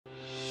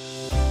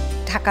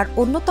ঢাকার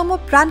অন্যতম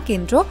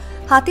প্রাণকেন্দ্র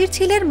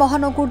হাতিরঝিলের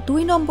মহানগর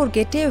 ২ নম্বর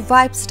গেটে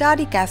ভাইব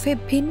স্টাডি ক্যাফে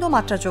ভিন্ন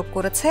মাত্রা যোগ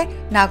করেছে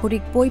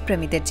নাগরিক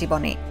বইপ্রেমীদের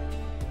জীবনে।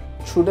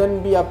 শুডেন্ট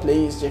বি আ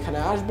প্লেস যেখানে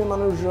আসবে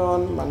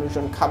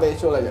মানুষজন খাবে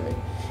চলে যাবে।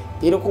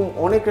 এরকম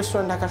অনেক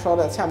রেস্টুরেন্ট ঢাকা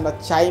শহরে আছে, আমরা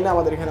চাই না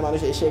আমাদের এখানে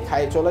মানুষ এসে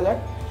খায় চলে যাক।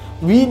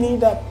 উই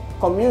নিড আ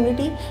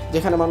কমিউনিটি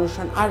যেখানে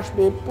মানুষজন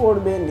আসবে,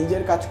 পড়বে,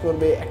 নিজের কাজ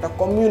করবে, একটা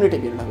কমিউনিটি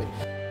বিল্ড হবে।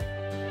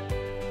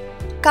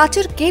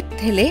 কাচের গেট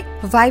ঠেলে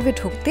ভাইবে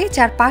ঢুকতে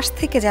যার পাশ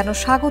থেকে যেন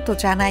স্বাগত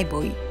জানায়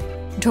বই।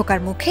 ঢোকার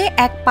মুখে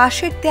এক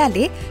পাশের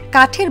দেয়ালে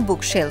কাঠের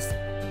বুকশেলফ,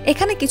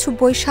 এখানে কিছু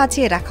বই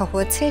সাজিয়ে রাখা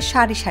হয়েছে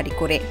সারি সারি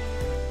করে।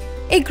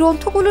 এই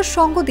গ্রন্থগুলোর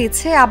সঙ্গ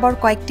দিচ্ছে আবার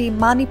কয়েকটি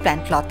মানি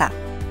প্ল্যান্ট লতা।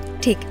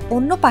 ঠিক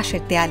অন্য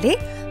পাশের দেয়ালে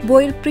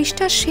বইয়ের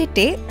পৃষ্ঠা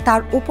সেটে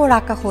তার উপর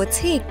রাখা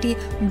হয়েছে একটি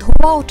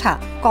ধোয়া ওঠা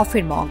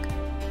কফির মগ।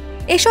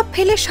 এসব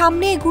ফেলে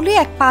সামনে এগুলি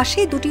এক পাশে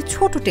দুটি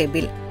ছোট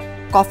টেবিল,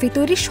 কফি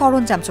তৈরির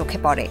সরঞ্জাম চোখে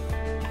পড়ে।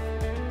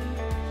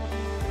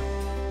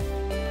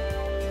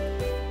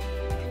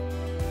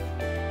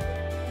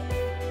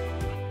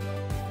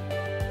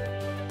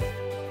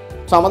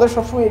 তো আমাদের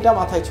সবসময় এটা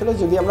মাথায় ছিল,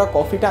 যদি আমরা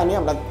কফিটা আনি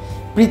আমরা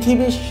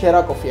পৃথিবীর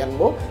সেরা কফি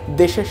আনবো,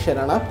 দেশের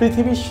সেরা না,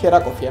 পৃথিবীর সেরা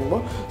কফি আনবো।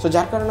 সো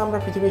যার কারণে আমরা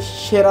পৃথিবীর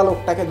সেরা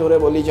লোকটাকে ধরে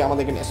বলি যে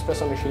আমাদেরকে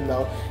নেসপ্রেসো মেশিন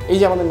দাও। এই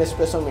যে আমাদের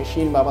নেসপ্রেসো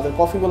মেশিন বা আমাদের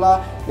কফিগুলা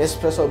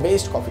নেসপ্রেসো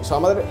বেসড কফি। সো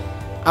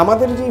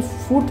আমাদের যে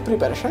ফুড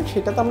প্রিপারেশন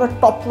সেটাতে আমরা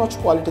টপ নচ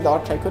কোয়ালিটি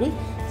দেওয়ার ট্রাই করি।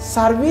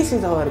 Service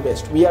is our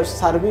best, we are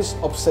service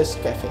obsessed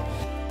cafe.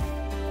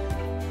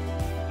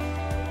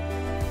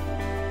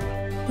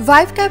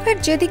 Vibe ক্যাফের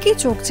যেদিকেই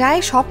চোখ যায়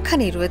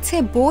সবখানেই রয়েছে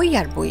বই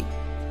আর বই।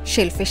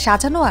 শেলফে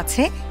সাজানো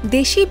আছে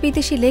দেশি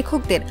বিদেশি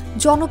লেখকদের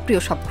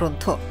জনপ্রিয় সব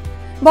গ্রন্থ।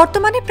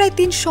 বর্তমানে প্রায়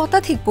 ৩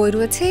 শতাধিক বই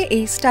রয়েছে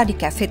এই স্টাডি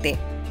ক্যাফেতে।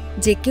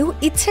 যে কেউ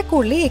ইচ্ছে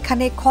করলে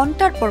এখানে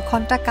ঘন্টার পর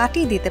ঘন্টা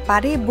কাটিয়ে দিতে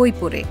পারে বই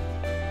পড়ে।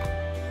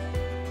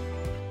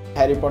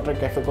 হ্যারি পটার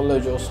ক্যাফে করলে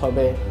জোস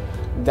হবে,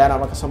 দেন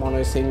আমার কাছে মনে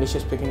হয়েছে ইংলিশ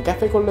স্পিকিং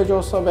ক্যাফে করলে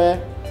জোস হবে।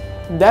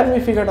 দেন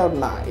উই ফিগার্ড আউট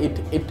না,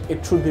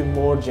 it should be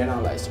more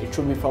generalised, it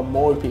should be for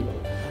more people.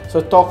 So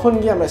তখন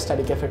গিয়ে আমরা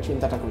স্টাডি ক্যাফের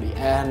চিন্তাটা করি।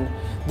 And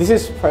this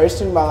is first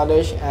in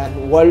Bangladesh and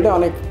ওয়ার্ল্ডে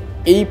অনেক।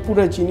 এই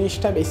পুরো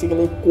জিনিসটা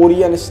বেসিক্যালি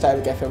কোরিয়ান স্টাইল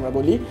ক্যাফে আমরা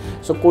বলি।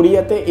 সো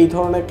কোরিয়াতে এই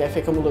ধরনের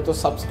ক্যাফেকে মূলত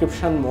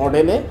সাবস্ক্রিপশন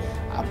মডেলে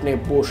আপনি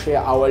বসে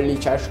আওয়ারলি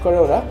চার্জ করে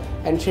ওরা,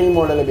 অ্যান্ড সেই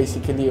মডেলে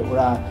বেসিক্যালি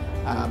ওরা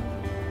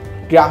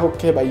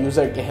গ্রাহককে বা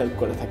ইউজারকে হেল্প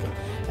করে থাকে।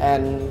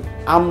 অ্যান্ড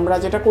আমরা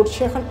যেটা করছি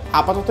এখন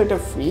আপাতত এটা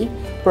free.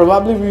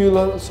 Probably we will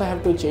also have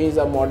to change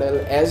the model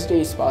as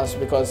days pass,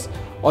 because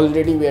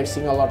already we are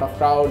seeing a lot of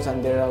crowds and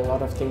there are a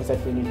lot of things that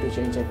we need to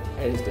change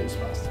as days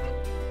pass.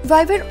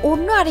 ভাইবের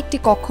অন্য আরেকটি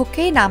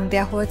কক্ষকে নাম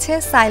দেওয়া হয়েছে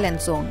silent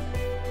zone.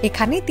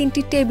 এখানে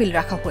 3টি table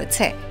রাখা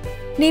হয়েছে।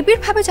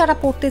 নিবিড়ভাবে যারা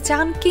পড়তে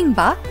চান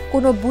কিংবা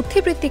কোনো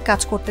বুদ্ধিবৃত্তিক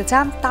কাজ করতে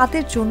চান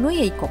তাদের জন্যই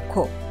এই কক্ষ।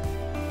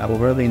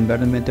 ওভারঅল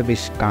এনভায়রনমেন্টে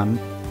বেশ কাম,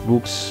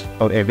 বুকস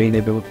আর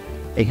অ্যাভেলেবল,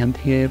 এখান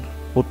থেকে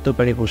পড়তে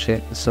পারি বসে।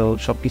 সো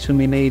সব কিছু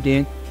মিলে যে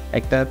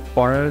একটা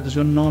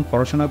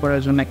পড়াশোনা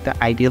করার জন্য একটা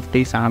আইডিয়াল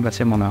প্লেস আমার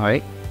কাছে মনে হয়।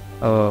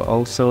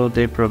 Also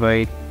they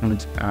provide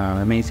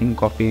amazing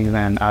coffee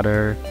and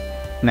other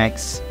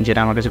snacks যেটা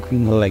আমার কাছে খুব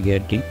ভালো লাগে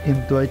আর কি।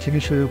 এমপ্লয়ি থেকে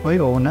শুরু করে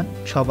ওনার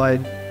সবাই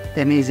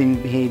অ্যামেজিং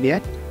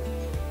বিহেভিয়ার,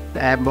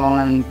 এবং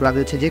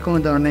হচ্ছে যে কোনো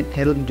ধরনের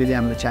হেল্প যদি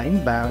আমরা চাই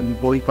বা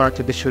বই পড়া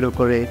থেকে শুরু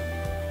করে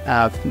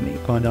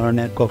কোনো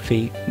ধরনের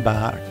কফি বা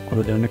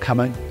কোনো ধরনের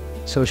খাবার,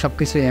 সো সব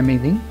কিছুই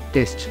অ্যামেজিং,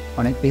 টেস্ট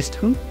অনেক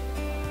টেস্টফুল,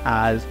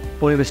 আর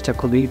পরিবেশটা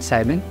খুবই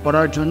সাইলেন্ট।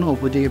 পড়ার জন্য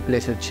উপযোগী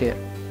প্লেস হচ্ছে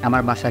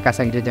আমার বাসার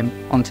কাছাকাছি যে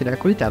কনসিডার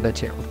করি তাদের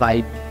হচ্ছে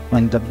vibe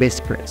one the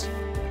best place.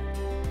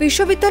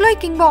 বিশ্ববিদ্যালয়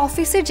কিংবা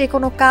অফিসের যে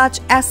কোনো কাজ,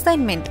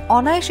 অ্যাসাইনমেন্ট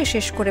অনায়াসে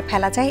শেষ করে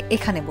ফেলা যায়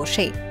এখানে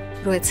বসেই।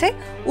 রয়েছে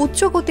উচ্চ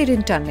গতির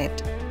ইন্টারনেট।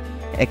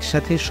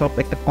 একসাথে সব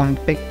একটা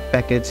কম্প্যাক্ট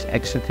প্যাকেজ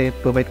একসাথে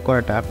প্রোভাইড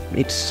করাটা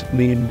ইটস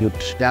ভেরি গুড।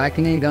 যারা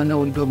কিনা এই ধরনের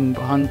উদ্যোগ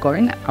গ্রহণ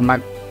করেন আমার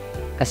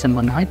কাছে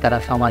মনে হয় তারা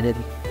সমাজের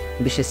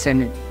বিশেষ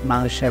শ্রেণীর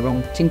মানুষ এবং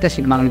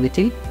চিন্তাশীল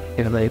মানুষদেরই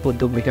এভাবে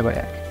উদ্যোগ নিতে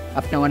পারে।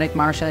 আপনি অনেক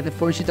মানুষের সাথে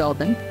পরিচিত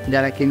হবেন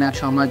যারা কিনা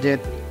সমাজের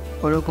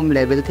ওরকম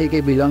লেভেল থেকে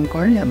বিলং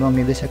করেন এবং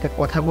এদের সাথে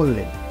কথা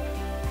বললে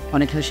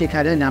অনেক কিছু শেখা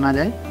যায়, জানা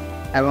যায়।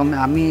 এবং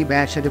আমি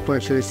ভাইয়ের সাথে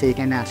পরিচয় হয়েছি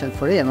এখানে আসার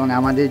পরে, এবং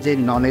আমাদের যে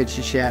নলেজ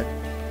শেয়ার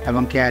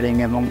এবং কেয়ারিং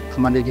এবং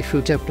আমাদের যে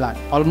ফিউচার প্ল্যান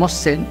অলমোস্ট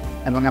সেম,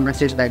 এবং আমরা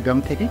সেই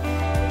ব্যাকগ্রাউন্ড থেকে।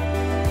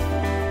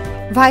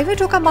 ভাইবে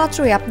ঢোকা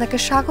মাত্রই আপনাকে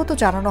স্বাগত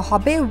জানানো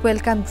হবে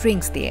ওয়েলকাম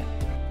ড্রিঙ্কস দিয়ে।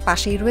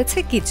 পাশেই রয়েছে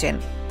কিচেন।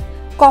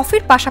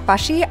 কফির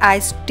পাশাপাশি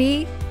আইস টি,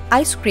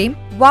 আইসক্রিম,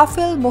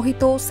 ওয়াফেল,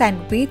 মোহিতো,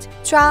 স্যান্ডউইচ,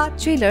 চা,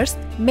 চিলার্স,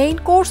 মেইন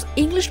কোর্স,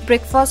 ইংলিশ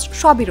ব্রেকফাস্ট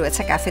সবই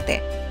রয়েছে ক্যাফেতে।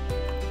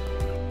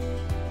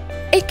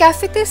 এই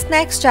ক্যাফেতে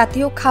স্ন্যাক্স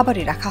জাতীয়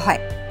খাবারই রাখা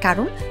হয়,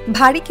 কারণ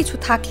ভারী কিছু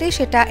থাকলে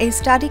সেটা এই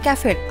স্টাডি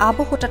ক্যাফের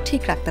আবহটা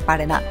ঠিক রাখতে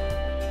পারে না।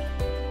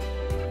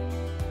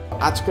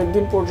 আজকের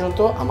দিন পর্যন্ত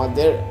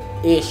আমাদের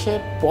এসে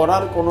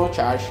পড়ার কোনো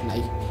চার্জ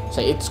নাই, so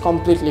it's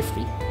completely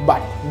free.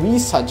 But we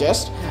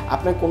suggest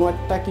আপনি কোনো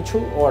একটা কিছু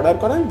অর্ডার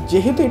করেন,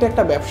 যেহেতু এটা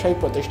একটা ব্যবসায়িক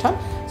প্রতিষ্ঠান,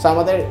 সো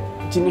আমাদের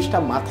জিনিসটা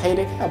মাথায়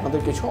রেখে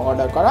আমাদের কিছু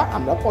অর্ডার করা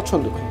আমরা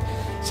পছন্দ করি।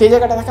 সেই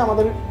জায়গাটা থেকে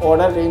আমাদের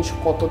অর্ডার রেঞ্জ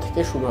কত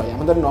থেকে শুরু হয়।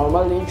 আমাদের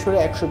নর্মাল রেঞ্জ হলো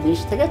 120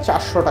 থেকে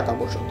 400 টাকা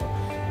পর্যন্ত।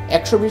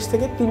 120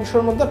 থেকে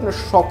 300-র মধ্যে আপনার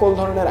সকল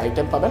ধরনের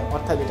আইটেম পাবেন,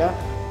 অর্থাৎ এটা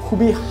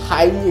খুবই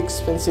হাই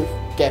এক্সপেন্সিভ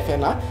ক্যাফে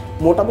না,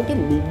 মোটামুটি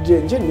মিড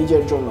রেঞ্জে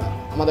নিজের জন্য।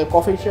 আমাদের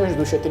কফি চার্জ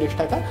 230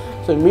 টাকা,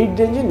 সো মিড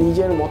রেঞ্জে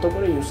নিজের মতো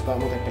করে ইউজ করার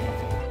মতো একটা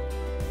ক্যাফে।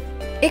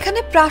 এখানে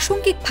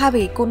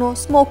প্রাসঙ্গিকভাবেই কোনো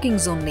স্মোকিং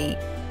জোন নেই।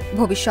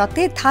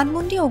 ভবিষ্যতে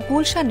ধানমন্ডি ও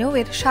গুলশানেও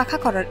এর শাখা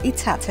করার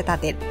ইচ্ছা আছে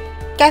তাদের।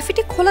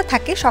 ক্যাফেটি খোলা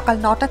থাকে সকাল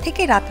 9টা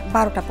থেকে রাত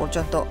 12টা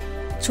পর্যন্ত।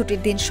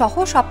 ছুটির দিন সহ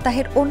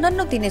সপ্তাহের অন্যান্য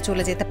দিনে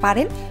চলে যেতে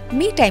পারেন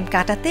মি টাইম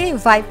কাটাতে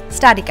ভাইব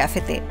স্টাডি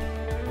ক্যাফেতে।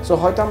 সো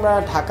হয়তো আমরা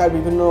ঢাকার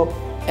বিভিন্ন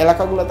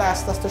এলাকাগুলোতে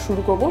আস্তে আস্তে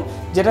শুরু করব,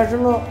 যেটার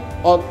জন্য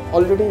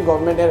অলরেডি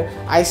গভর্নমেন্টের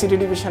আইসিটি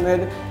ডিভিশনের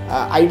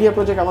আইডিয়া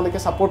প্রজেক্ট আমাদেরকে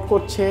সাপোর্ট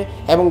করছে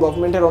এবং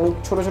গভর্নমেন্টের অনেক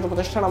ছোটো ছোটো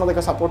প্রতিষ্ঠান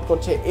আমাদেরকে সাপোর্ট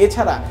করছে।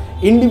 এছাড়া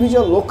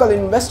ইন্ডিভিজুয়াল লোকাল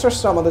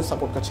ইনভেস্টার্সরা আমাদের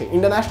সাপোর্ট করছে,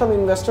 ইন্টারন্যাশনাল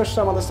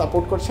ইনভেস্টার্সরা আমাদের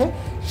সাপোর্ট করছে।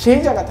 সেই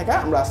জায়গা থেকে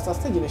আমরা আস্তে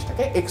আস্তে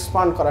জিনিসটাকে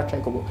এক্সপান্ড করার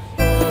ট্রাই করবো।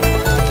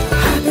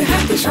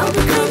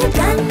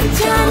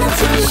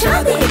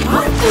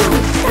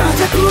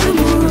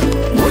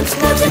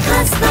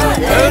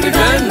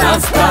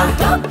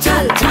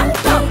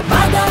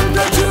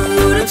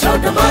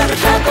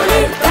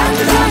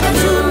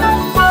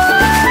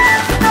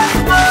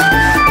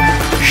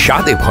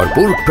 স্বাদে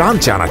ভরপুর প্রাণ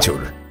চানাচুর।